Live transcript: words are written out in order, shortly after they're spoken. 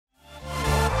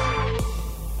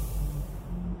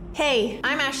Hey,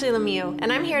 I'm Ashley Lemieux,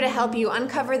 and I'm here to help you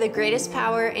uncover the greatest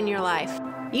power in your life.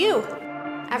 You!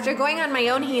 After going on my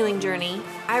own healing journey,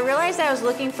 I realized I was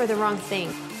looking for the wrong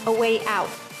thing, a way out.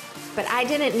 But I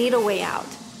didn't need a way out.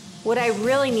 What I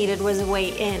really needed was a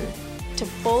way in, to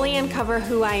fully uncover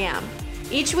who I am.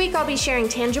 Each week I'll be sharing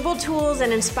tangible tools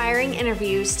and inspiring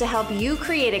interviews to help you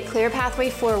create a clear pathway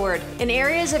forward in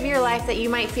areas of your life that you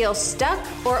might feel stuck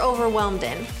or overwhelmed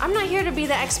in. I'm not here to be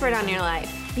the expert on your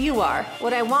life. You are.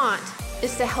 What I want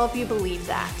is to help you believe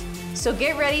that. So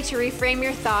get ready to reframe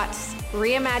your thoughts,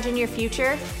 reimagine your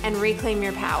future, and reclaim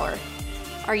your power.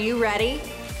 Are you ready?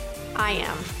 I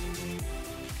am.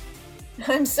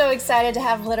 I'm so excited to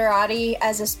have Literati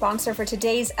as a sponsor for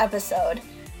today's episode.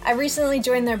 I recently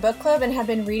joined their book club and have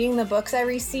been reading the books I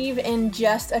receive in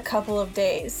just a couple of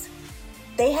days.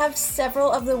 They have several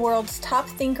of the world's top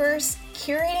thinkers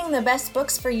curating the best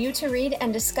books for you to read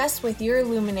and discuss with your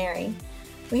luminary.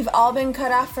 We've all been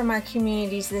cut off from our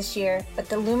communities this year, but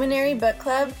the Luminary Book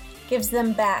Club gives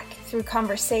them back through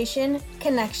conversation,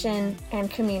 connection, and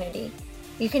community.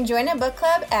 You can join a book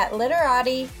club at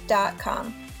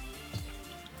literati.com.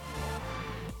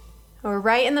 We're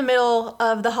right in the middle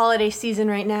of the holiday season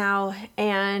right now,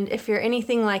 and if you're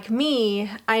anything like me,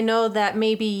 I know that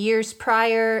maybe years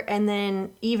prior and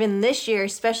then even this year,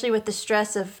 especially with the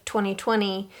stress of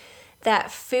 2020,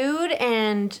 that food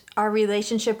and our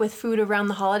relationship with food around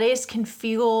the holidays can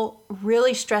feel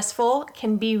really stressful,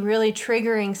 can be really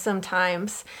triggering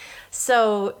sometimes.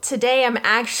 So today I'm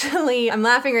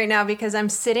laughing right now because I'm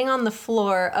sitting on the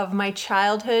floor of my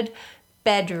childhood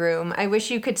bedroom. I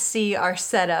wish you could see our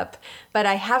setup, but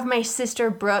I have my sister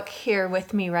Brooke here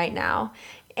with me right now,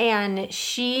 and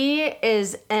she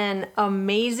is an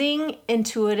amazing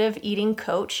intuitive eating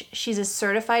coach. She's a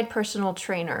certified personal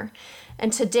trainer,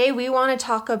 and today we want to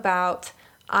talk about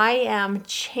I am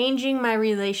changing my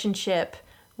relationship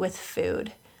with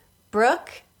food.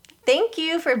 Brooke, thank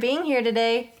you for being here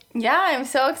today. Yeah, I'm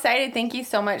so excited. Thank you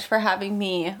so much for having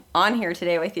me on here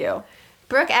today with you.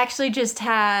 Brooke actually just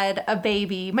had a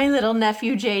baby, my little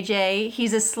nephew JJ.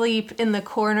 He's asleep in the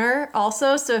corner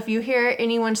also, so if you hear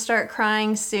anyone start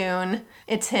crying soon,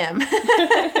 it's him.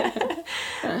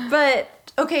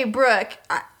 But, okay, Brooke,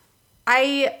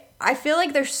 I feel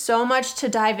like there's so much to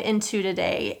dive into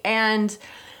today. And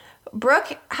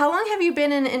Brooke, how long have you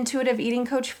been an intuitive eating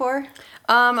coach for?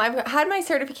 I've had my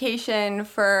certification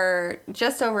for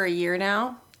just over a year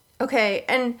now. Okay,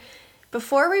 and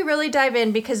before we really dive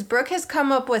in, because Brooke has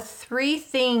come up with 3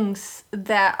 things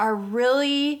that are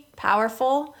really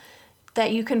powerful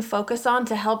that you can focus on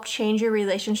to help change your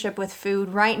relationship with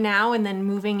food right now and then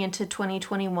moving into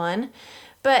 2021.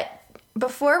 But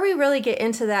before we really get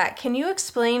into that, can you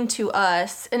explain to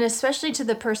us, and especially to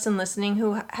the person listening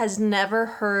who has never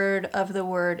heard of the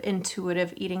word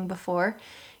intuitive eating before,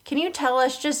 can you tell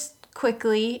us just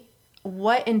quickly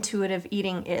what intuitive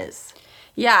eating is?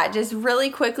 Yeah, just really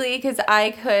quickly, because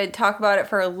I could talk about it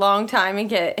for a long time and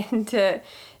get into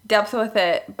depth with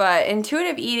it. But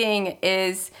intuitive eating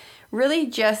is really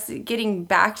just getting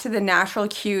back to the natural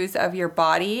cues of your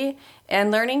body and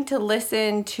learning to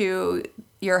listen to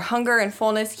your hunger and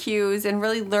fullness cues and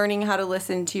really learning how to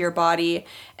listen to your body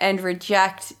and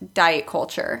reject diet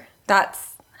culture.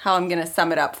 That's how I'm going to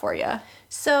sum it up for you.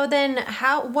 So then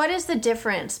what is the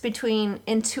difference between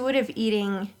intuitive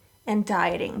eating and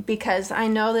dieting? Because I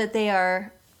know that they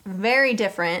are very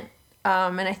different,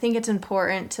 and I think it's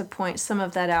important to point some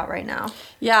of that out right now.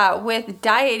 Yeah, with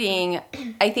dieting,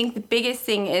 I think the biggest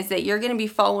thing is that you're going to be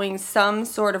following some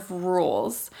sort of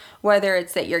rules, whether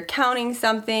it's that you're counting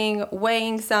something,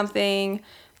 weighing something,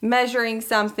 measuring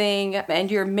something,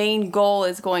 and your main goal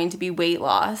is going to be weight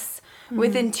loss.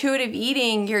 With intuitive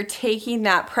eating, you're taking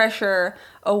that pressure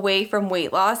away from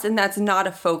weight loss, and that's not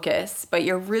a focus, but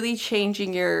you're really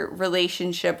changing your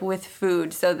relationship with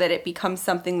food so that it becomes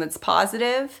something that's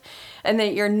positive and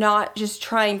that you're not just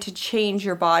trying to change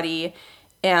your body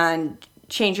and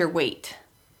change your weight.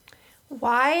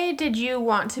 Why did you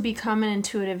want to become an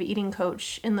intuitive eating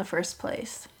coach in the first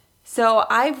place? So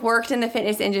I've worked in the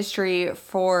fitness industry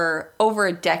for over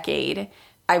a decade.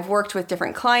 I've worked with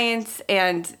different clients,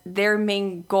 and their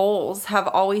main goals have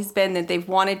always been that they've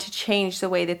wanted to change the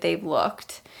way that they've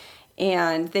looked,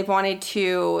 and they've wanted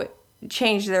to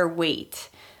change their weight.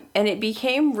 And it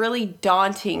became really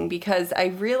daunting because I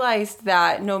realized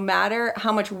that no matter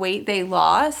how much weight they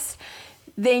lost,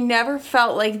 they never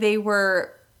felt like they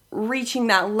were reaching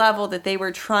that level that they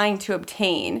were trying to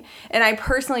obtain. And I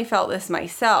personally felt this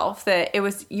myself, that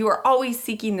you were always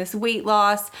seeking this weight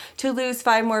loss to lose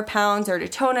 5 more pounds or to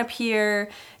tone up here,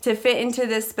 to fit into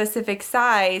this specific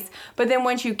size. But then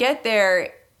once you get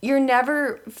there, you're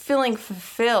never feeling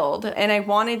fulfilled. And I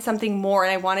wanted something more,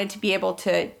 and I wanted to be able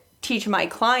to teach my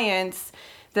clients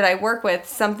that I work with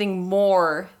something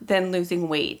more than losing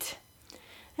weight.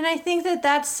 And I think that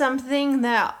that's something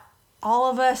that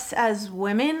all of us as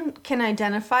women can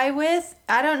identify with.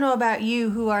 I don't know about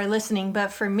you who are listening,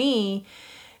 but for me,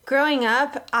 growing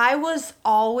up, I was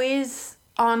always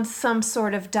on some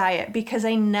sort of diet because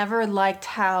I never liked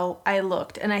how I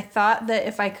looked. And I thought that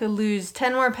if I could lose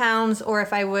 10 more pounds, or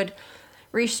if I would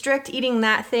restrict eating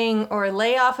that thing or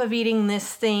lay off of eating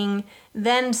this thing,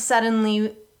 then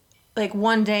suddenly, like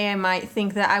one day I might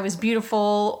think that I was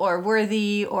beautiful or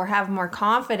worthy or have more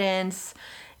confidence.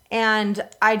 And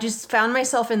I just found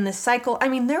myself in this cycle. I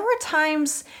mean, there were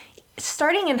times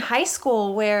starting in high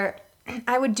school where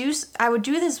I would do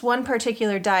this one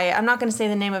particular diet. I'm not going to say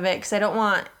the name of it because I don't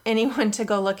want anyone to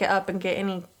go look it up and get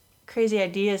any crazy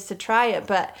ideas to try it.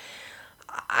 But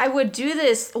I would do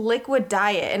this liquid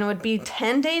diet, and it would be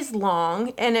 10 days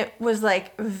long, and it was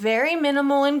like very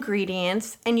minimal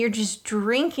ingredients, and you're just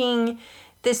drinking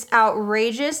this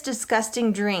outrageous,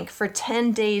 disgusting drink for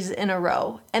 10 days in a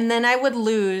row. And then I would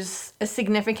lose a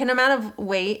significant amount of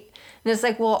weight. And it's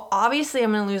like, well, obviously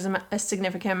I'm going to lose a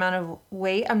significant amount of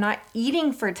weight. I'm not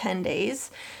eating for 10 days.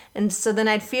 And so then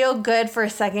I'd feel good for a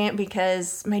second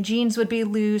because my jeans would be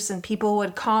loose and people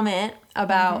would comment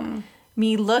about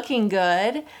me looking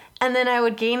good. And then I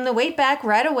would gain the weight back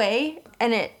right away.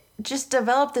 And it just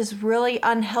developed this really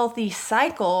unhealthy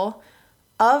cycle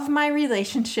of my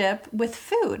relationship with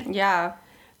food. Yeah.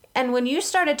 And when you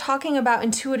started talking about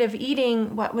intuitive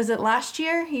eating, what was it, last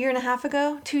year? A year and a half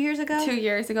ago? 2 years ago? 2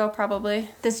 years ago, probably.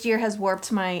 This year has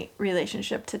warped my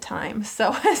relationship to time.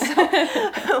 So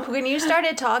when you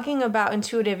started talking about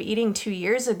intuitive eating 2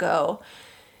 years ago,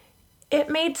 it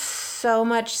made so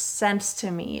much sense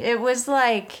to me. It was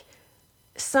like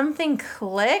something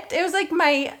clicked. It was like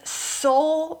my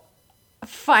soul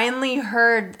finally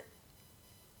heard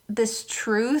this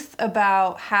truth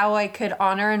about how I could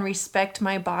honor and respect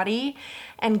my body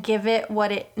and give it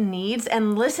what it needs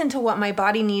and listen to what my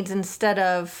body needs instead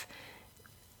of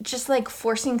just like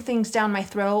forcing things down my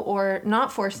throat or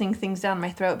not forcing things down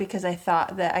my throat because I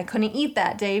thought that I couldn't eat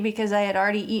that day because I had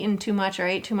already eaten too much or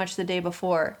ate too much the day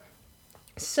before.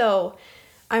 So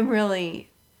I'm really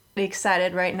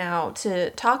excited right now to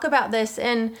talk about this.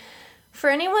 And for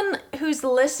anyone who's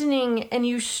listening and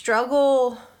you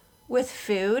struggle with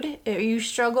food, or you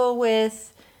struggle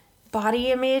with body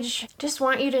image, just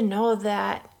want you to know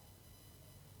that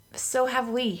so have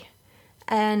we.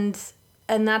 And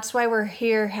that's why we're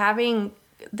here having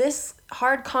this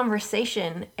hard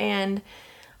conversation. And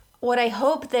what I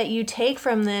hope that you take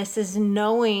from this is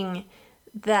knowing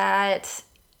that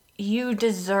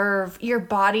your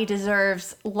body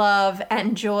deserves love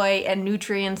and joy and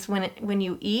nutrients when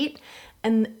you eat.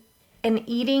 And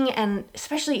eating, and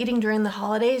especially eating during the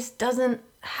holidays, doesn't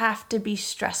have to be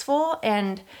stressful.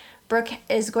 And Brooke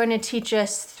is going to teach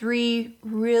us 3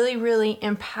 really, really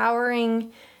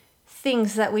empowering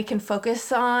things that we can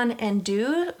focus on and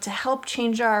do to help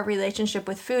change our relationship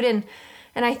with food. And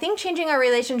I think changing our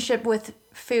relationship with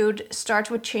food starts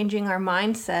with changing our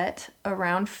mindset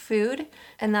around food.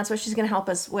 And that's what she's going to help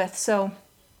us with. So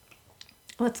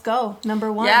let's go.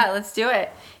 Number 1. Yeah, let's do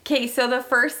it. Okay, so the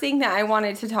first thing that I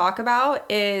wanted to talk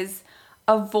about is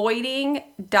avoiding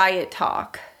diet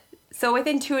talk. So with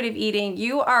intuitive eating,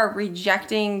 you are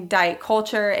rejecting diet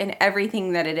culture and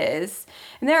everything that it is.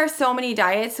 And there are so many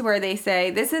diets where they say,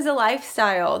 this is a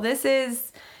lifestyle. This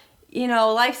is,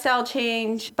 lifestyle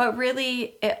change. But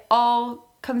really, it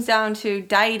all comes down to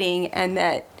dieting, and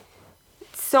that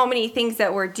so many things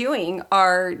that we're doing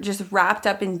are just wrapped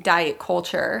up in diet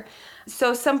culture.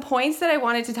 So some points that I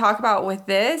wanted to talk about with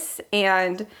this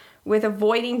and with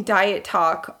avoiding diet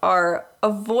talk are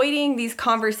avoiding these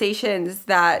conversations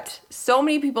that so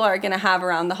many people are going to have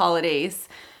around the holidays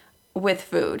with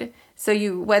food. So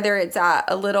whether it's at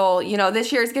a little,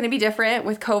 this year is going to be different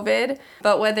with COVID,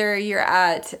 but whether you're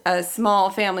at a small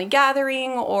family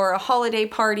gathering or a holiday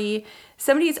party,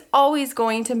 somebody's always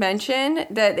going to mention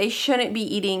that they shouldn't be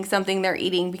eating something they're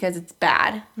eating because it's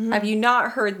bad. Mm-hmm. Have you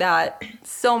not heard that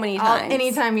so many times?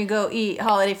 Anytime you go eat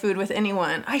holiday food with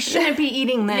anyone, I shouldn't be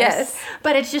eating this, yes,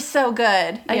 but it's just so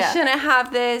good. I shouldn't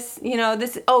have this,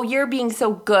 you're being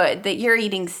so good that you're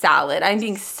eating salad. I'm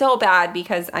being so bad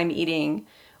because I'm eating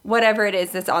whatever it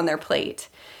is that's on their plate.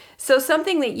 So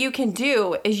something that you can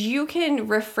do is you can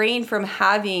refrain from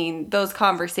having those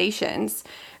conversations.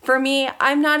 For me,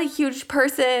 I'm not a huge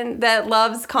person that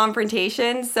loves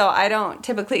confrontation, so I don't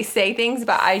typically say things,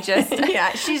 but I just... Yeah,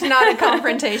 she's not a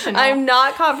confrontational. I'm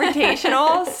not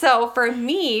confrontational. So for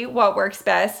me, what works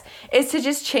best is to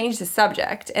just change the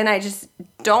subject. And I just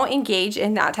don't engage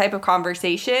in that type of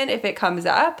conversation if it comes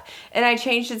up. And I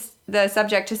change the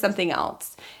subject to something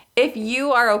else. If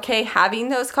you are okay having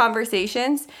those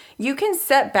conversations, you can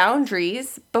set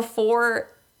boundaries before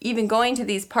even going to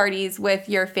these parties with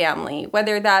your family,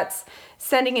 whether that's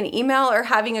sending an email or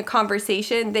having a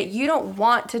conversation that you don't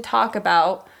want to talk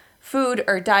about food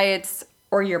or diets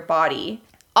or your body.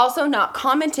 Also, not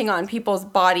commenting on people's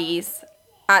bodies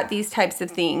at these types of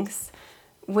things.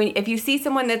 If you see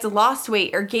someone that's lost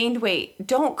weight or gained weight,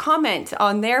 don't comment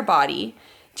on their body.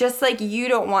 Just like you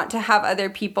don't want to have other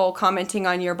people commenting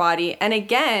on your body. And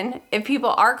again, if people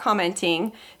are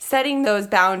commenting, setting those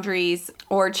boundaries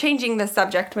or changing the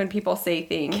subject when people say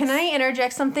things. Can I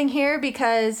interject something here?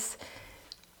 Because,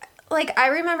 like, I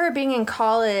remember being in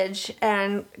college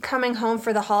and coming home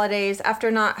for the holidays after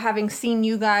not having seen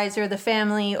you guys or the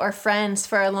family or friends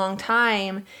for a long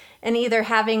time, and either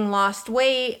having lost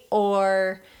weight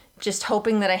or just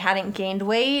hoping that I hadn't gained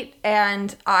weight.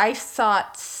 And I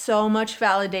sought so much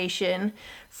validation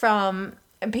from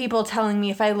people telling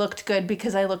me if I looked good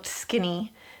because I looked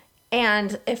skinny.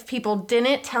 And if people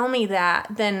didn't tell me that,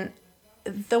 then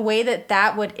the way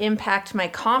that would impact my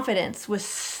confidence was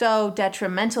so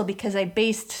detrimental, because I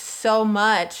based so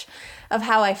much of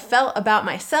how I felt about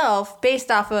myself based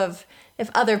off of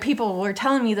if other people were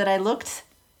telling me that I looked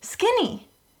skinny.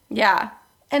 Yeah.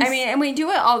 And we do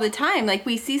it all the time. Like,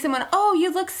 we see someone, oh,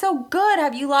 you look so good.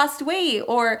 Have you lost weight?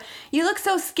 Or you look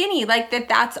so skinny. Like,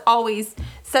 that's always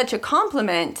such a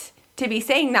compliment to be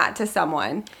saying that to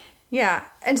someone. Yeah.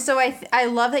 And so I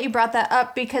love that you brought that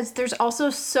up, because there's also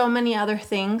so many other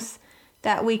things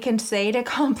that we can say to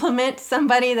compliment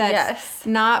somebody that's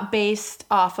not based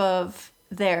off of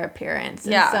their appearance.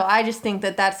 And so I just think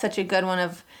that that's such a good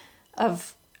one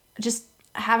of just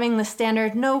having the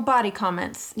standard no body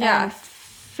comments. Yeah. And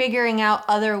figuring out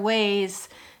other ways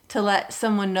to let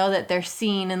someone know that they're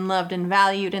seen and loved and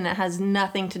valued, and it has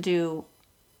nothing to do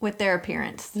with their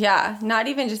appearance. Yeah, not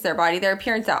even just their body, their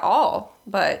appearance at all.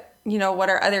 But, what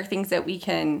are other things that we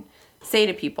can say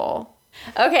to people?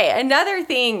 Okay, another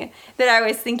thing that I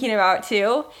was thinking about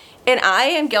too, and I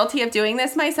am guilty of doing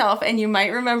this myself, and you might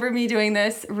remember me doing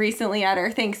this recently at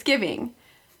our Thanksgiving,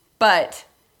 but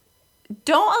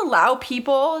don't allow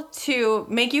people to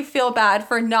make you feel bad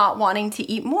for not wanting to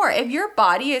eat more. If your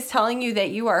body is telling you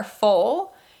that you are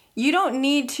full, you don't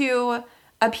need to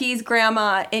appease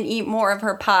grandma and eat more of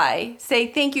her pie. Say,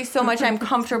 thank you so much, I'm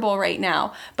comfortable right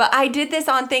now. But I did this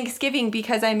on Thanksgiving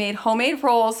because I made homemade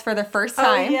rolls for the first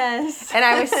time. Oh, yes. And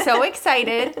I was so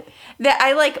excited that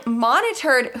I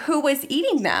monitored who was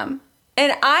eating them.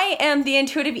 And I am the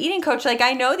intuitive eating coach.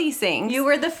 I know these things. You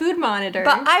were the food monitor.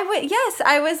 But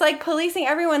I was policing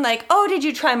everyone, oh, did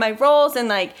you try my rolls? And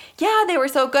yeah, they were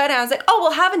so good. And I was like, oh,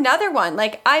 we'll have another one.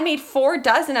 I made 4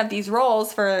 dozen of these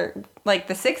rolls for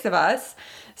the 6 of us.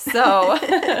 So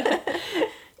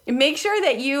make sure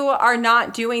that you are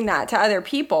not doing that to other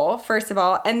people, first of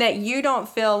all, and that you don't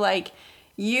feel like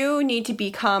you need to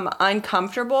become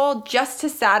uncomfortable just to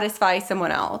satisfy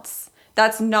someone else.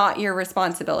 That's not your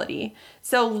responsibility.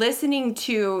 So listening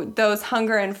to those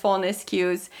hunger and fullness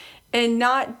cues, and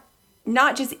not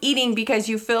just eating because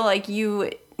you feel like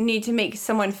you need to make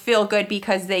someone feel good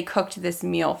because they cooked this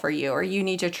meal for you, or you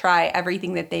need to try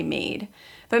everything that they made.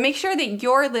 But make sure that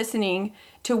you're listening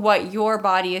to what your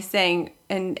body is saying,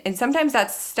 and sometimes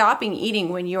that's stopping eating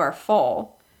when you are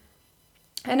full.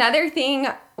 Another thing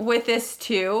with this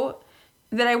too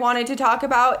that I wanted to talk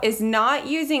about is not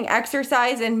using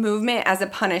exercise and movement as a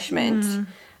punishment,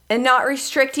 and not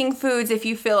restricting foods if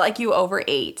you feel like you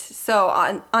overate. So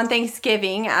on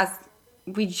Thanksgiving, as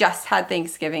we just had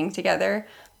Thanksgiving together,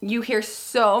 you hear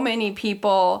so many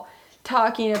people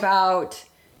talking about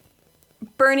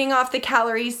burning off the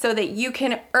calories so that you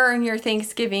can earn your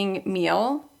Thanksgiving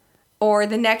meal. Or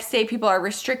the next day people are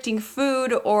restricting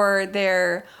food, or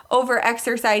they're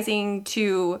over-exercising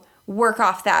to work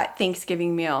off that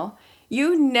Thanksgiving meal.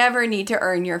 You never need to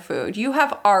earn your food. You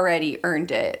have already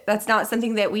earned it. That's not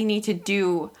something that we need to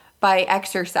do by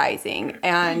exercising.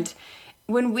 And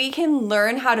when we can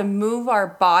learn how to move our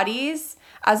bodies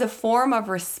as a form of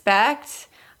respect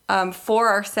for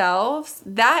ourselves,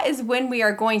 that is when we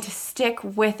are going to stick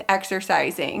with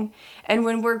exercising. And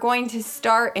when we're going to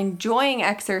start enjoying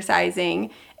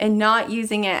exercising and not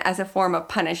using it as a form of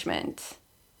punishment.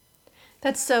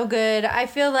 That's so good. I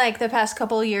feel like the past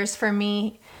couple of years for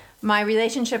me, my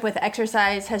relationship with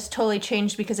exercise has totally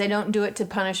changed because I don't do it to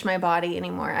punish my body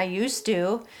anymore. I used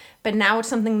to, but now it's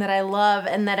something that I love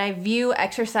and that I view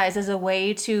exercise as a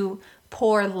way to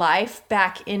pour life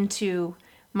back into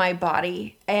my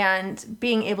body. And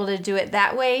being able to do it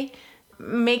that way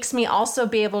makes me also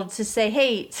be able to say,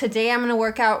 hey, today I'm going to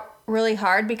work out really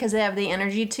hard because I have the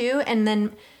energy to, and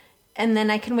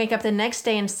then I can wake up the next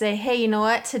day and say, hey, you know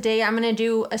what? Today I'm going to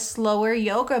do a slower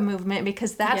yoga movement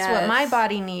because that's what my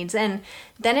body needs. And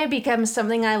then it becomes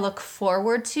something I look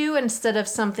forward to instead of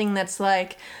something that's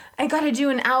like, I got to do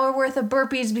an hour worth of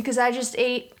burpees because I just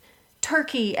ate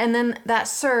turkey. And then that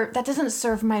doesn't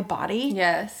serve my body.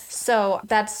 Yes. So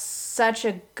that's such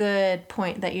a good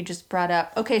point that you just brought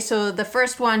up. Okay, so the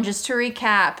first one, just to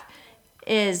recap,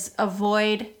 is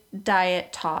avoid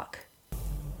diet talk.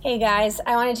 Hey guys,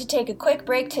 I wanted to take a quick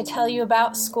break to tell you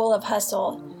about School of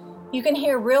Hustle. You can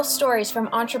hear real stories from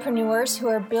entrepreneurs who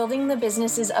are building the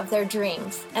businesses of their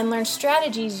dreams and learn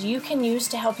strategies you can use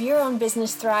to help your own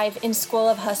business thrive in School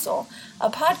of Hustle, a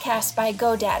podcast by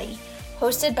GoDaddy,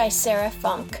 hosted by Sarah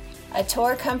Funk, a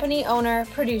tour company owner,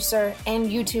 producer, and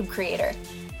YouTube creator.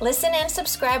 Listen and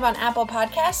subscribe on Apple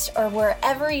Podcasts or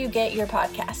wherever you get your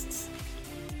podcasts.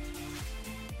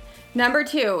 Number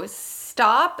 2,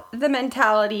 stop the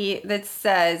mentality that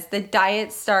says the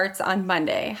diet starts on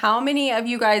Monday. How many of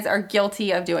you guys are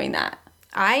guilty of doing that?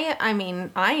 I mean,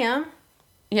 I am.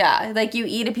 Yeah, like you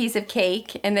eat a piece of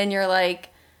cake and then you're like,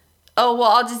 oh,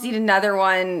 well, I'll just eat another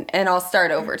one and I'll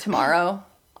start over tomorrow.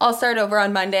 I'll start over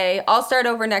on Monday. I'll start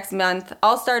over next month.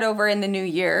 I'll start over in the new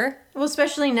year. Well,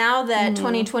 especially now that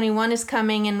 2021 is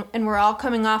coming and we're all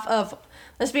coming off of,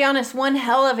 let's be honest, one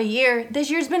hell of a year.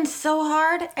 This year's been so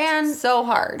hard. And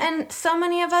so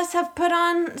many of us have put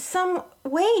on some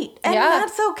weight. And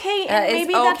that's okay.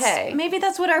 And maybe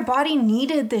that's what our body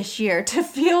needed this year, to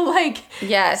feel like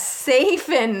safe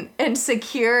and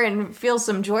secure and feel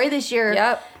some joy this year.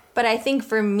 Yep. But I think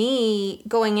for me,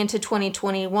 going into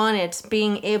 2021, it's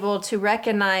being able to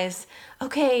recognize,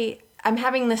 okay, I'm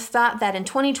having this thought that in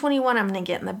 2021, I'm going to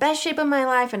get in the best shape of my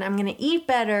life and I'm going to eat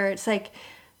better. It's like,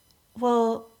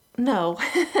 well, no,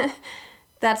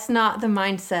 that's not the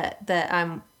mindset that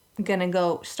I'm going to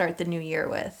go start the new year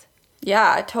with.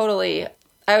 Yeah, totally.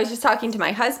 I was just talking to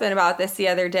my husband about this the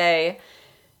other day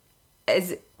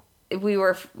as we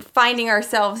were finding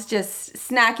ourselves just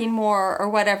snacking more or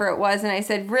whatever it was. And I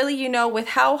said, really, with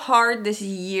how hard this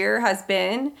year has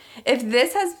been, if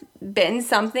this has been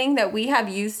something that we have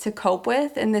used to cope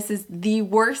with, and this is the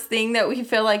worst thing that we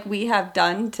feel like we have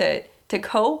done to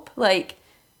cope,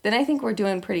 then I think we're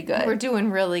doing pretty good. We're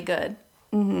doing really good.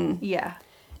 Mm-hmm. Yeah.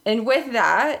 And with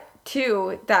that,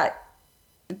 too, that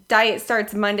diet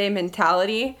starts Monday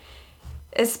mentality,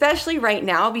 especially right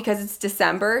now because it's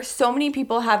December, so many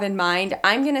people have in mind,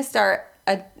 I'm going to start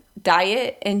a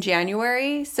diet in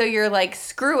January. So you're like,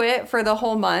 screw it for the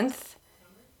whole month.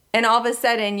 And all of a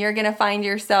sudden, you're going to find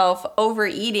yourself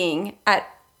overeating at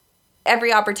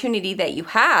every opportunity that you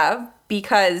have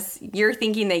because you're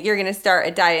thinking that you're going to start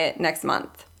a diet next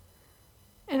month.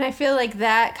 And I feel like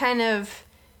that kind of,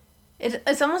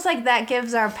 it's almost like that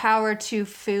gives our power to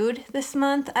food this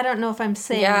month. I don't know if I'm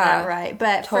saying that right,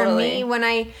 but totally. For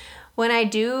me, when I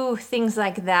do things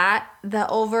like that, the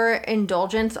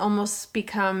overindulgence almost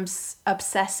becomes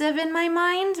obsessive in my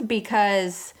mind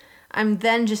because I'm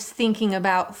then just thinking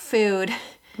about food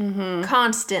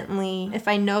constantly if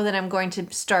I know that I'm going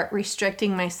to start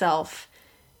restricting myself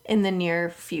in the near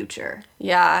future.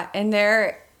 Yeah, and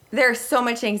there's so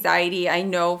much anxiety I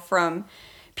know from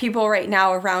people right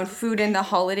now around food in the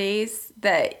holidays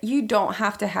that you don't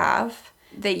have to have,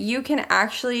 that you can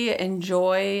actually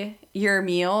enjoy your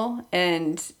meal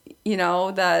and,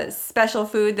 the special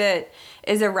food that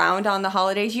is around on the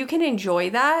holidays. You can enjoy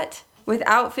that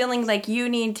without feeling like you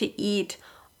need to eat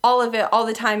all of it all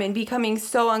the time and becoming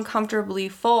so uncomfortably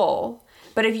full.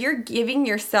 But if you're giving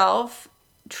yourself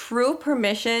true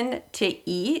permission to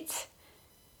eat,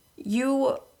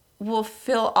 you will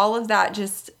feel all of that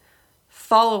just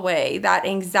fall away, that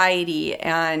anxiety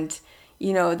and,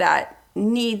 that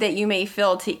need that you may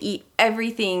feel to eat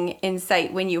everything in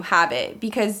sight when you have it,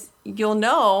 because you'll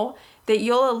know that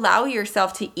you'll allow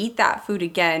yourself to eat that food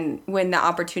again when the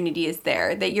opportunity is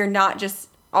there, that you're not just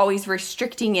always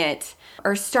restricting it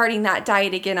or starting that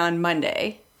diet again on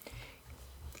Monday.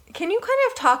 Can you kind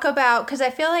of talk about, because I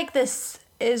feel like this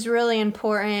is really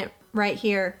important right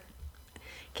here,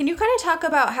 can you kind of talk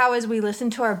about how as we listen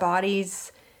to our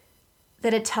bodies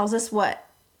that it tells us what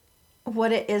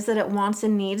it is that it wants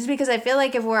and needs? Because I feel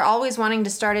like if we're always wanting to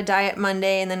start a diet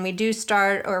Monday and then we do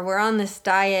start, or we're on this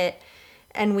diet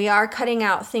and we are cutting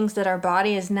out things that our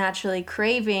body is naturally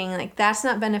craving, like that's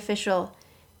not beneficial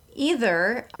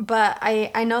either. But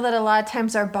I know that a lot of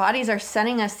times our bodies are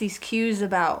sending us these cues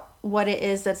about what it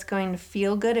is that's going to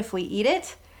feel good if we eat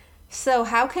it. So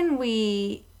how can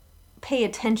we pay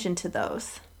attention to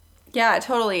those? Yeah,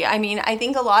 totally. I mean, I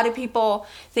think a lot of people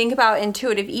think about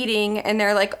intuitive eating and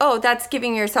they're like, oh, that's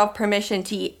giving yourself permission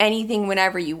to eat anything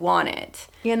whenever you want it.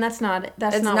 Yeah, and that's not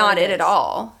not it at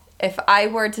all. If I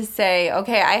were to say,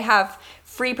 okay, I have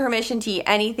free permission to eat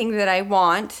anything that I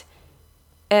want,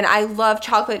 and I love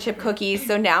chocolate chip cookies,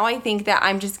 so now I think that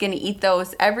I'm just going to eat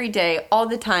those every day, all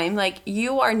the time, like,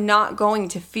 you are not going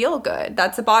to feel good.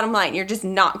 That's the bottom line. You're just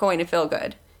not going to feel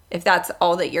good if that's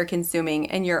all that you're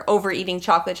consuming and you're overeating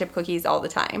chocolate chip cookies all the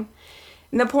time.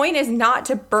 And the point is not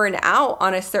to burn out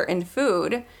on a certain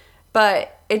food,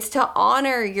 but it's to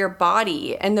honor your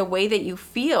body and the way that you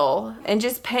feel and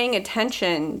just paying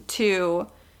attention to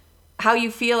how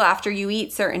you feel after you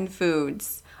eat certain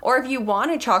foods. Or if you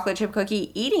want a chocolate chip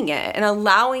cookie, eating it and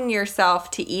allowing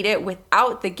yourself to eat it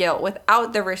without the guilt,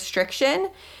 without the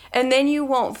restriction. And then you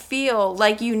won't feel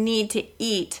like you need to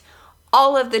eat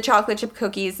all of the chocolate chip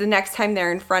cookies the next time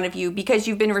they're in front of you because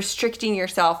you've been restricting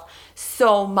yourself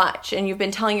so much and you've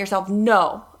been telling yourself,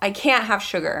 no, I can't have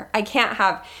sugar. I can't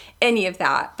have any of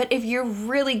that. But if you're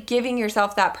really giving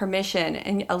yourself that permission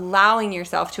and allowing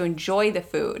yourself to enjoy the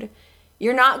food,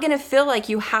 you're not going to feel like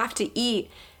you have to eat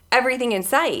everything in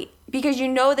sight because you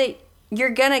know that you're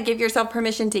going to give yourself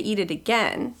permission to eat it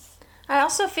again. I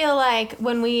also feel like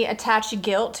when we attach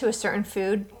guilt to a certain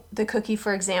food, the cookie,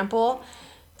 for example,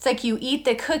 it's like you eat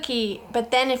the cookie, but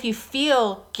then if you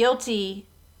feel guilty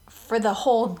for the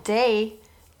whole day,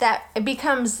 that it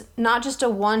becomes not just a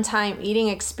one-time eating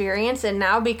experience, it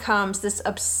now becomes this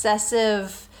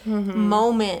obsessive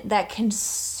moment that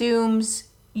consumes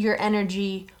your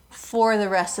energy for the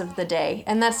rest of the day.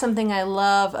 And that's something I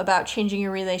love about changing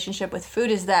your relationship with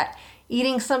food, is that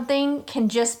eating something can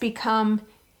just become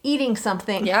eating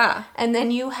something. Yeah. And then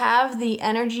you have the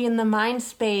energy and the mind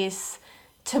space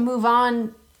to move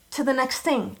on to the next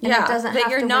thing. And it doesn't have to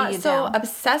weigh you down. That you're not so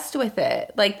obsessed with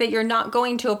it. Like that you're not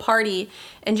going to a party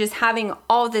and just having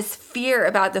all this fear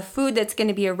about the food that's going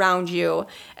to be around you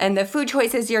and the food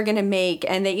choices you're going to make,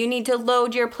 and that you need to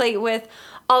load your plate with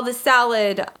all the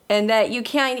salad, and that you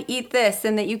can't eat this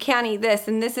and that you can't eat this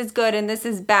and this is good and this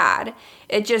is bad.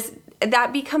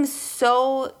 That becomes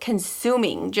so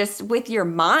consuming just with your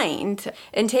mind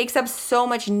and takes up so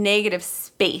much negative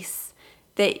space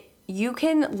that you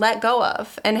can let go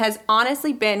of, and has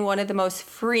honestly been one of the most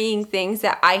freeing things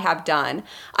that I have done.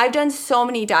 I've done so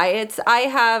many diets. I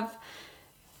have,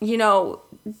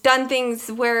 done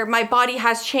things where my body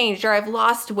has changed or I've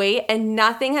lost weight, and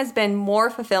nothing has been more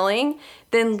fulfilling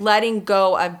than letting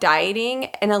go of dieting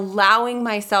and allowing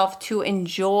myself to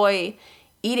enjoy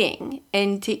eating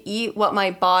and to eat what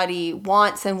my body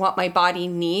wants and what my body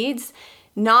needs,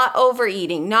 not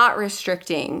overeating, not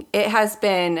restricting. It has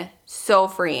been so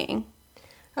freeing.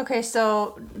 Okay,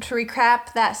 so to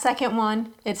recap that second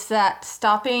one, it's that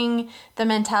stopping the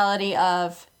mentality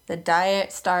of the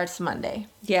diet starts Monday.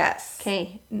 Yes.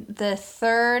 Okay, the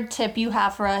third tip you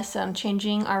have for us on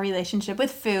changing our relationship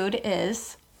with food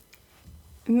is?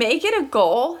 Make it a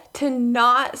goal to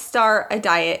not start a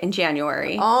diet in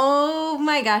January. Oh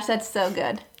my gosh, that's so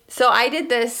good. So I did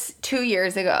this 2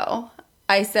 years ago.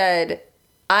 I said,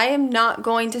 I am not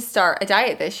going to start a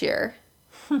diet this year.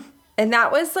 And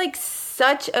that was like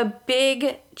such a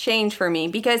big change for me,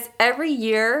 because every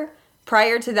year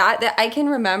prior to that I can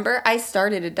remember, I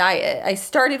started a diet. I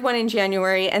started one in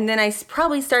January, and then I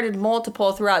probably started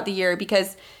multiple throughout the year,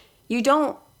 because you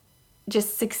don't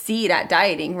just succeed at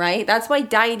dieting, right? That's why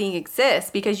dieting exists,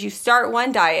 because you start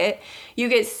one diet, you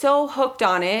get so hooked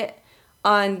on it,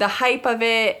 on the hype of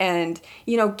it, and,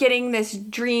 getting this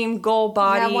dream goal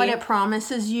body. Yeah, what it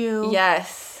promises you.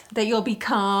 Yes. That you'll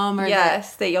become. Or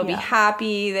that you'll be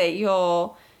happy, that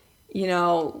you'll,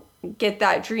 get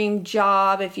that dream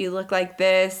job if you look like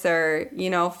this, or,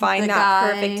 find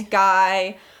that perfect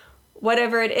guy,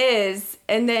 whatever it is.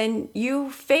 And then you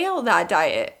fail that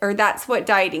diet, or that's what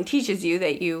dieting teaches you,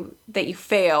 that you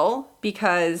fail,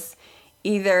 because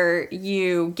either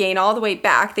you gain all the weight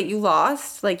back that you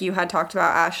lost, like you had talked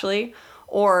about, Ashley,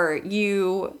 or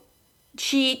you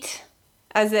cheat,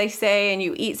 as they say, and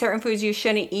you eat certain foods you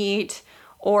shouldn't eat,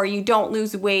 or you don't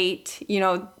lose weight,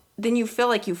 then you feel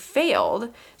like you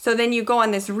failed. So then you go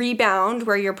on this rebound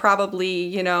where you're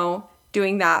probably,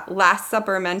 doing that Last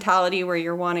Supper mentality where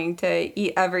you're wanting to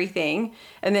eat everything.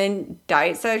 And then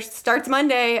diet starts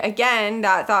Monday. Again,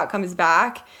 that thought comes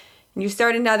back, and you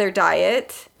start another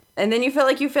diet. And then you feel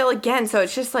like you fail again. So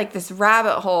it's just like this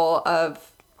rabbit hole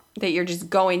of that you're just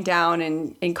going down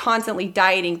and constantly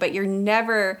dieting, but you're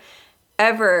never,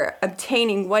 ever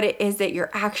obtaining what it is that you're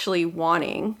actually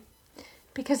wanting.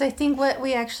 Because I think what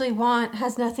we actually want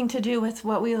has nothing to do with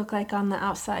what we look like on the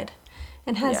outside.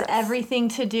 And has everything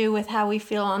to do with how we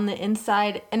feel on the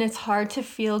inside. And it's hard to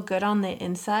feel good on the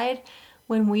inside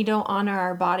when we don't honor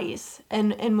our bodies.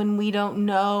 And when we don't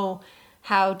know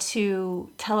how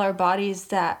to tell our bodies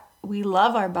that we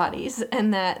love our bodies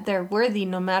and that they're worthy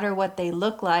no matter what they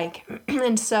look like.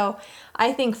 And so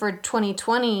I think for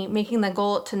 2020, making the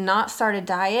goal to not start a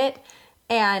diet,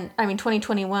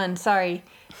 2021, sorry.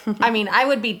 I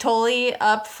would be totally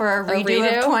up for a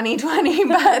redo of 2020,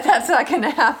 but that's not going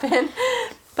to happen.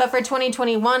 But for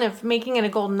 2021, of making it a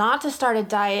goal not to start a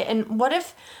diet, and what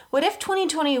if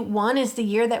 2021 is the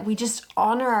year that we just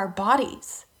honor our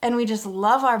bodies and we just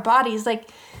love our bodies? Like,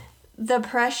 the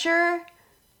pressure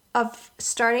of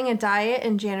starting a diet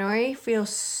in January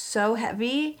feels so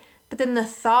heavy, but then the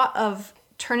thought of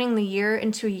turning the year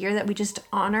into a year that we just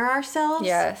honor ourselves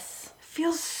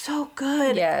feels so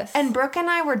good. Yes. And Brooke and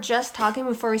I were just talking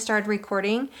before we started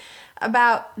recording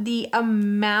about the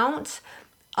amount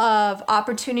of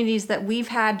opportunities that we've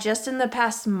had just in the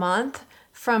past month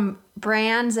from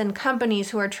brands and companies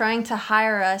who are trying to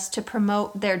hire us to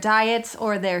promote their diets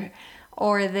or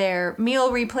their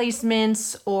meal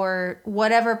replacements or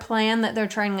whatever plan that they're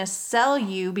trying to sell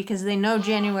you because they know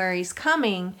January's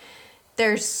coming.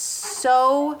 There's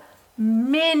so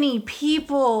many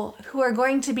people who are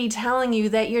going to be telling you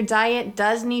that your diet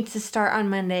does need to start on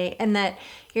Monday and that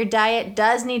your diet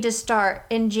does need to start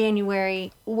in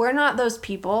January. We're not those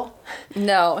people.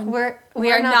 No,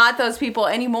 we are not those people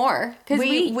anymore. Because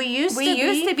we used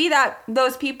to be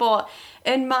those people,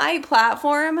 and my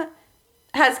platform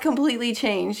has completely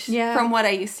changed from what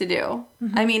I used to do.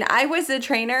 Mm-hmm. I was a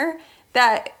trainer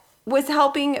that was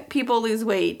helping people lose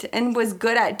weight and was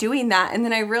good at doing that, and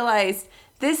then I realized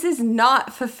this is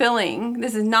not fulfilling.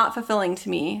 This is not fulfilling to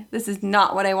me. This is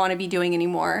not what I want to be doing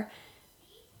anymore.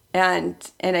 And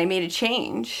I made a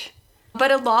change. But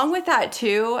along with that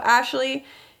too, Ashley,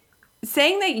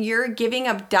 saying that you're giving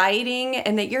up dieting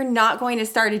and that you're not going to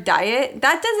start a diet,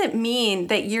 that doesn't mean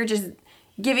that you're just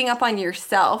giving up on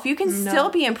yourself. You can still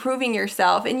be improving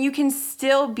yourself and you can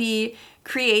still be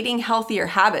creating healthier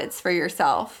habits for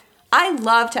yourself. I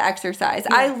love to exercise.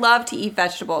 Yeah. I love to eat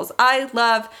vegetables. I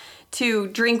love to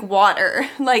drink water.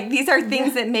 Like, these are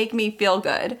things that make me feel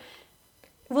good.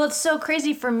 Well, it's so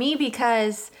crazy for me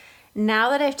because now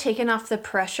that I've taken off the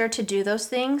pressure to do those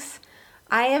things,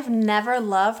 I have never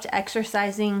loved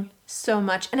exercising so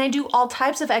much. And I do all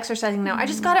types of exercising now. I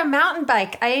just got a mountain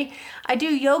bike. I do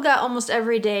yoga almost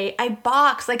every day. I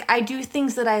box. Like, I do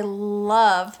things that I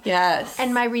love. Yes.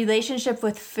 And my relationship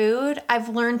with food, I've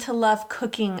learned to love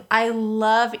cooking. I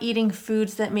love eating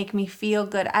foods that make me feel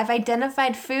good. I've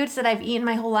identified foods that I've eaten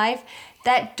my whole life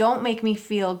that don't make me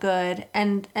feel good.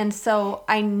 And so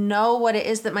I know what it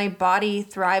is that my body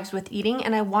thrives with eating,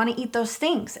 and I want to eat those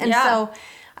things. And so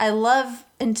I love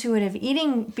intuitive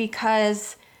eating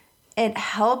because it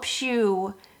helps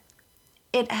you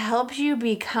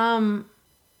become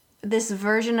this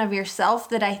version of yourself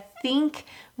that I think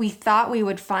we thought we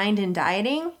would find in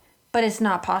dieting, but it's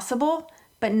not possible.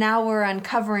 But now we're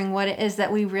uncovering what it is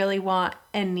that we really want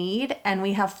and need, and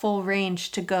we have full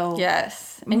range to go.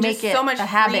 Yes. And make it so much a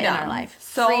habit in our life.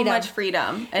 So much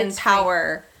freedom and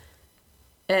power.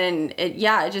 And it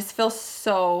just feels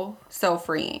so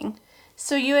freeing.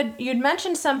 So you'd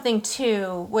mentioned something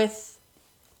too with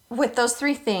those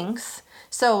three things.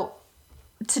 So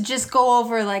to just go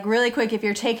over like really quick, if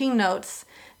you're taking notes,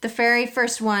 the very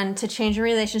first one to change your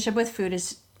relationship with food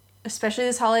is, especially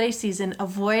this holiday season,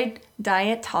 avoid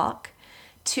diet talk.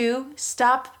 2,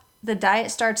 stop the diet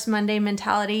starts Monday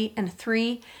mentality. And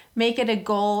 3, make it a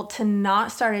goal to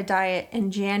not start a diet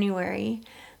in January.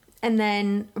 And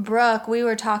then, Brooke, we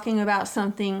were talking about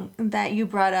something that you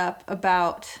brought up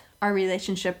about our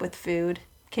relationship with food.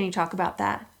 Can you talk about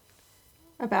that?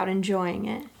 About enjoying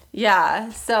it?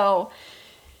 Yeah. So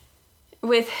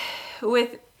with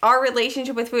our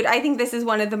relationship with food, I think this is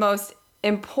one of the most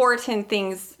important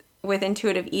things with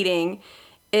intuitive eating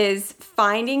is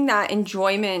finding that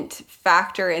enjoyment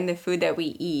factor in the food that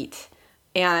we eat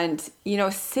and,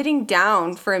 sitting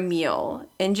down for a meal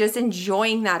and just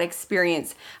enjoying that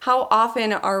experience. How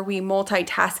often are we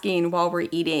multitasking while we're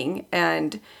eating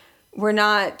and we're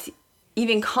not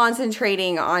even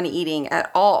concentrating on eating at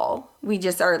all? we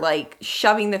just are like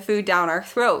shoving the food down our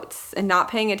throats and not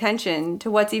paying attention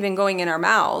to what's even going in our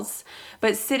mouths.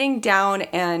 But sitting down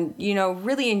and,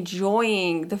 really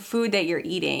enjoying the food that you're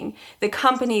eating, the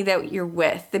company that you're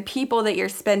with, the people that you're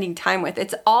spending time with,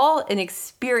 it's all an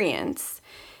experience.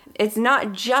 It's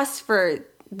not just for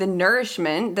the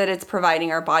nourishment that it's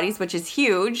providing our bodies, which is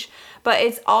huge, but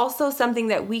it's also something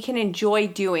that we can enjoy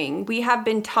doing. We have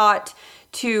been taught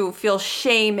to feel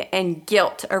shame and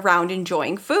guilt around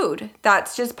enjoying food.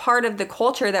 That's just part of the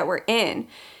culture that we're in.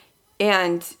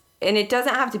 And it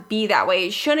doesn't have to be that way.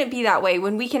 It shouldn't be that way.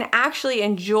 When we can actually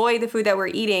enjoy the food that we're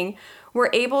eating,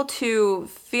 we're able to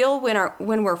feel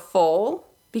when we're full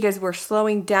because we're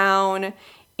slowing down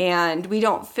and we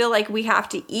don't feel like we have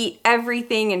to eat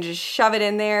everything and just shove it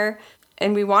in there.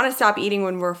 And we want to stop eating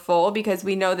when we're full because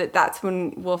we know that that's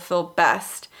when we'll feel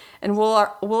best. And we'll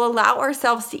allow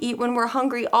ourselves to eat when we're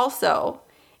hungry also.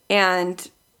 And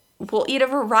we'll eat a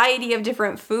variety of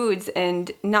different foods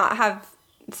and not have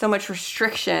so much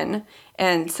restriction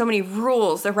and so many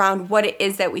rules around what it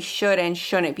is that we should and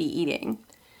shouldn't be eating.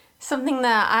 Something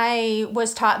that I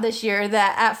was taught this year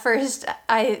that at first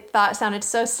I thought sounded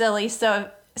so silly,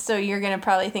 so you're going to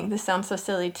probably think this sounds so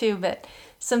silly too, but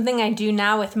something I do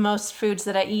now with most foods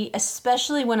that I eat,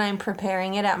 especially when I'm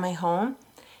preparing it at my home,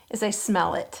 is I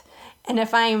smell it. And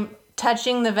if I'm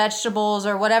touching the vegetables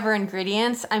or whatever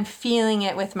ingredients, I'm feeling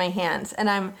it with my hands. And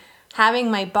I'm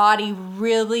having my body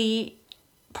really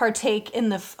partake in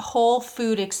the whole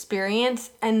food experience.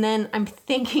 And then I'm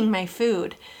thinking my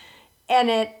food.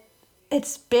 And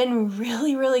it's been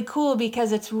really, really cool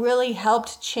because it's really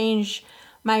helped change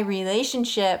my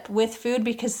relationship with food,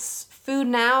 because food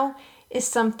now is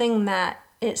something that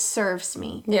it serves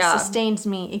me. It sustains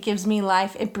me. It gives me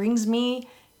life. It brings me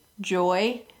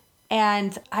joy.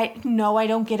 And I know I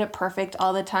don't get it perfect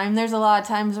all the time. There's a lot of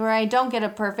times where I don't get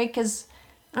it perfect because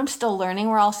I'm still learning.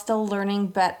 We're all still learning.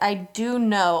 But I do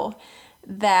know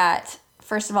that,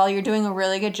 first of all, you're doing a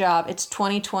really good job. It's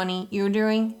 2020. You're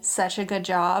doing such a good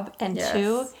job. And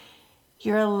two,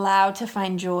 you're allowed to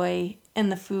find joy in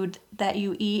the food that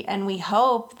you eat. And we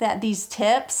hope that these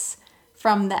tips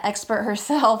from the expert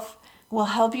herself will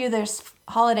help you this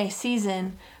holiday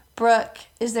season. Brooke,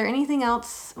 is there anything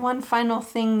else, one final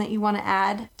thing that you want to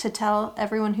add to tell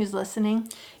everyone who's listening?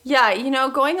 Yeah,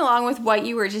 going along with what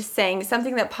you were just saying,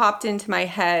 something that popped into my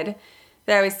head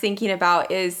that I was thinking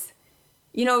about is,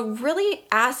 really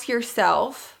ask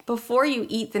yourself before you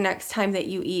eat the next time that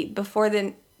you eat,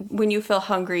 when you feel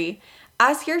hungry,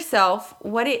 ask yourself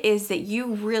what it is that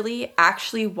you really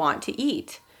actually want to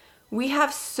eat. We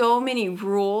have so many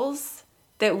rules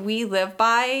that we live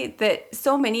by that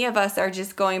so many of us are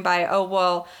just going by, oh,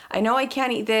 well, I know I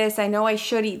can't eat this. I know I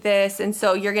should eat this. And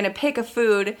so you're going to pick a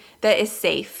food that is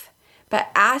safe.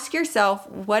 But ask yourself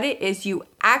what it is you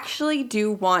actually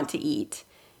do want to eat.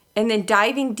 And then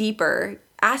diving deeper,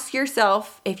 ask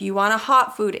yourself if you want a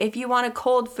hot food, if you want a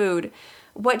cold food,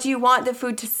 what do you want the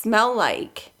food to smell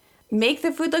like? Make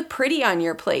the food look pretty on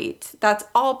your plate. That's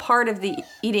all part of the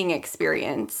eating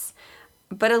experience.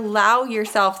 But allow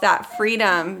yourself that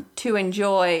freedom to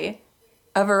enjoy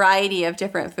a variety of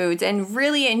different foods and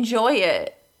really enjoy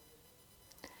it.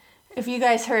 If you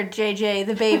guys heard JJ,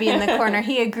 the baby in the corner,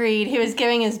 he agreed. He was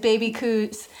giving his baby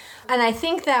coos. And I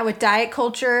think that with diet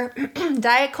culture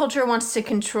wants to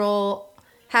control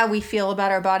how we feel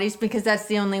about our bodies because that's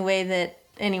the only way that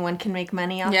anyone can make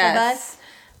money off of us.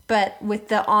 But with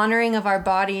the honoring of our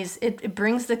bodies, it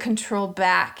brings the control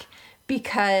back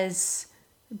because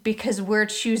we're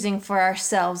choosing for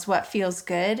ourselves what feels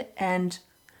good, and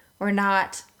we're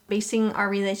not basing our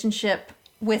relationship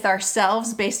with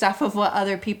ourselves based off of what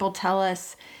other people tell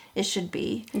us it should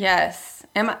be. Yes.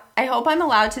 I hope I'm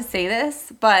allowed to say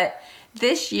this, but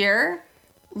this year,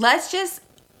 let's just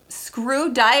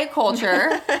screw diet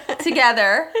culture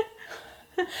together.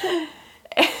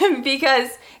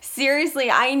 Because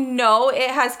seriously, I know it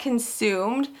has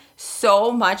consumed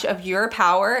so much of your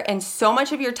power and so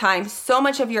much of your time, so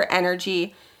much of your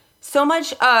energy, so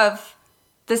much of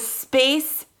the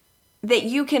space that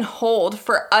you can hold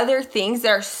for other things that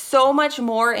are so much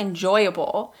more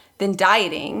enjoyable than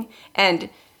dieting and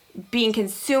being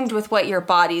consumed with what your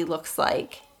body looks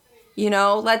like.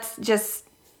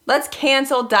 Let's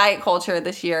cancel diet culture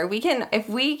this year. We can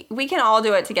all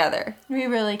do it together. We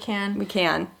really can. We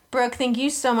can. Brooke, thank you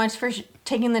so much for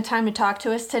taking the time to talk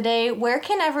to us today. Where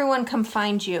can everyone come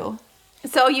find you?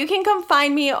 So you can come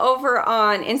find me over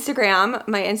on Instagram.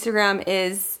 My Instagram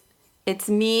it's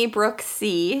me, Brooke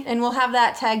C. And we'll have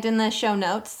that tagged in the show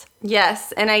notes.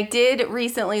 Yes, and I did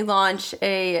recently launch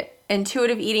a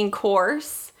intuitive eating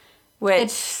course, which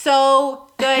it's so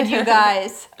good, you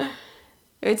guys.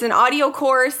 It's an audio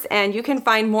course, and you can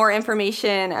find more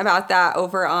information about that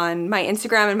over on my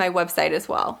Instagram and my website as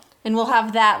well. And we'll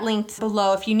have that linked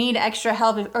below if you need extra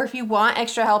help, or if you want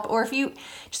extra help, or if you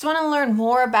just want to learn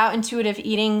more about intuitive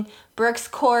eating. Brooke's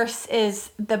course is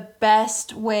the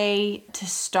best way to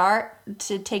start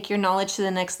to take your knowledge to the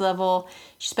next level.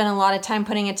 She spent a lot of time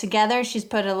putting it together. She's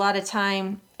put a lot of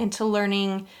time into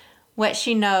learning what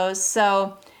she knows.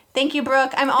 So thank you,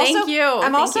 Brooke. I'm also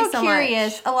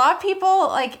curious. Much. A lot of people,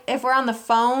 like, if we're on the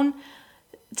phone,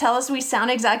 tell us we sound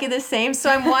exactly the same.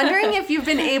 So I'm wondering if you've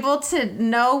been able to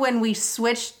know when we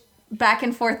switch back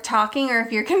and forth talking, or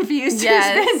if you're confused who's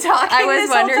been talking. I was this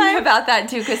whole wondering time. about that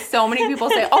too, because so many people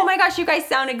say, "Oh my gosh, you guys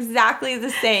sound exactly the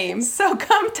same." So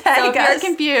come tag So if us. you're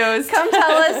confused, Come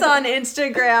tell us on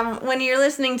Instagram when you're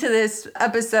listening to this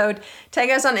episode. Tag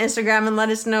us on Instagram and let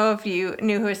us know if you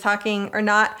knew who was talking or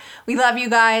not. We love you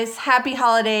guys. Happy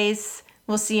holidays.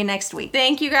 We'll see you next week.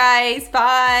 Thank you guys.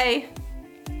 Bye.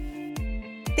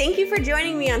 Thank you for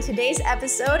joining me on today's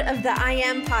episode of the I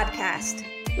Am Podcast.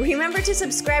 Remember to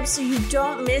subscribe so you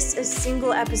don't miss a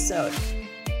single episode.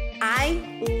 I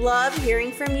love hearing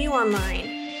from you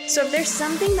online. So if there's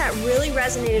something that really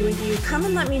resonated with you, come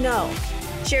and let me know.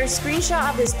 Share a screenshot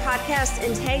of this podcast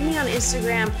and tag me on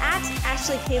Instagram at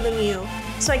AshleyKayLemieux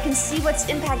so I can see what's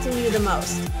impacting you the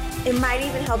most. It might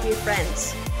even help your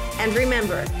friends. And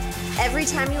remember, every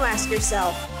time you ask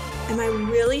yourself, am I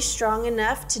really strong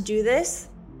enough to do this?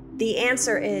 The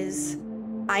answer is,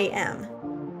 I am.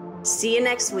 See you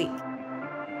next week.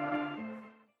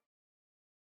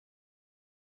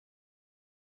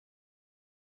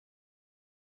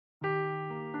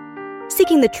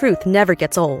 Seeking the truth never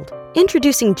gets old.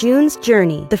 Introducing June's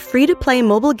Journey, the free-to-play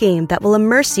mobile game that will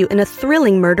immerse you in a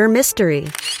thrilling murder mystery.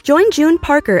 Join June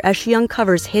Parker as she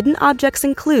uncovers hidden objects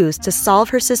and clues to solve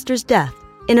her sister's death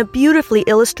in a beautifully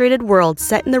illustrated world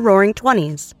set in the Roaring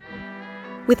 '20s.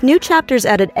 With new chapters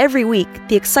added every week,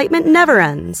 the excitement never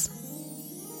ends.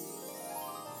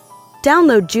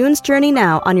 Download June's Journey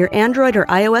now on your Android or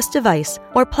iOS device,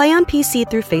 or play on PC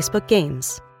through Facebook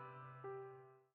Games.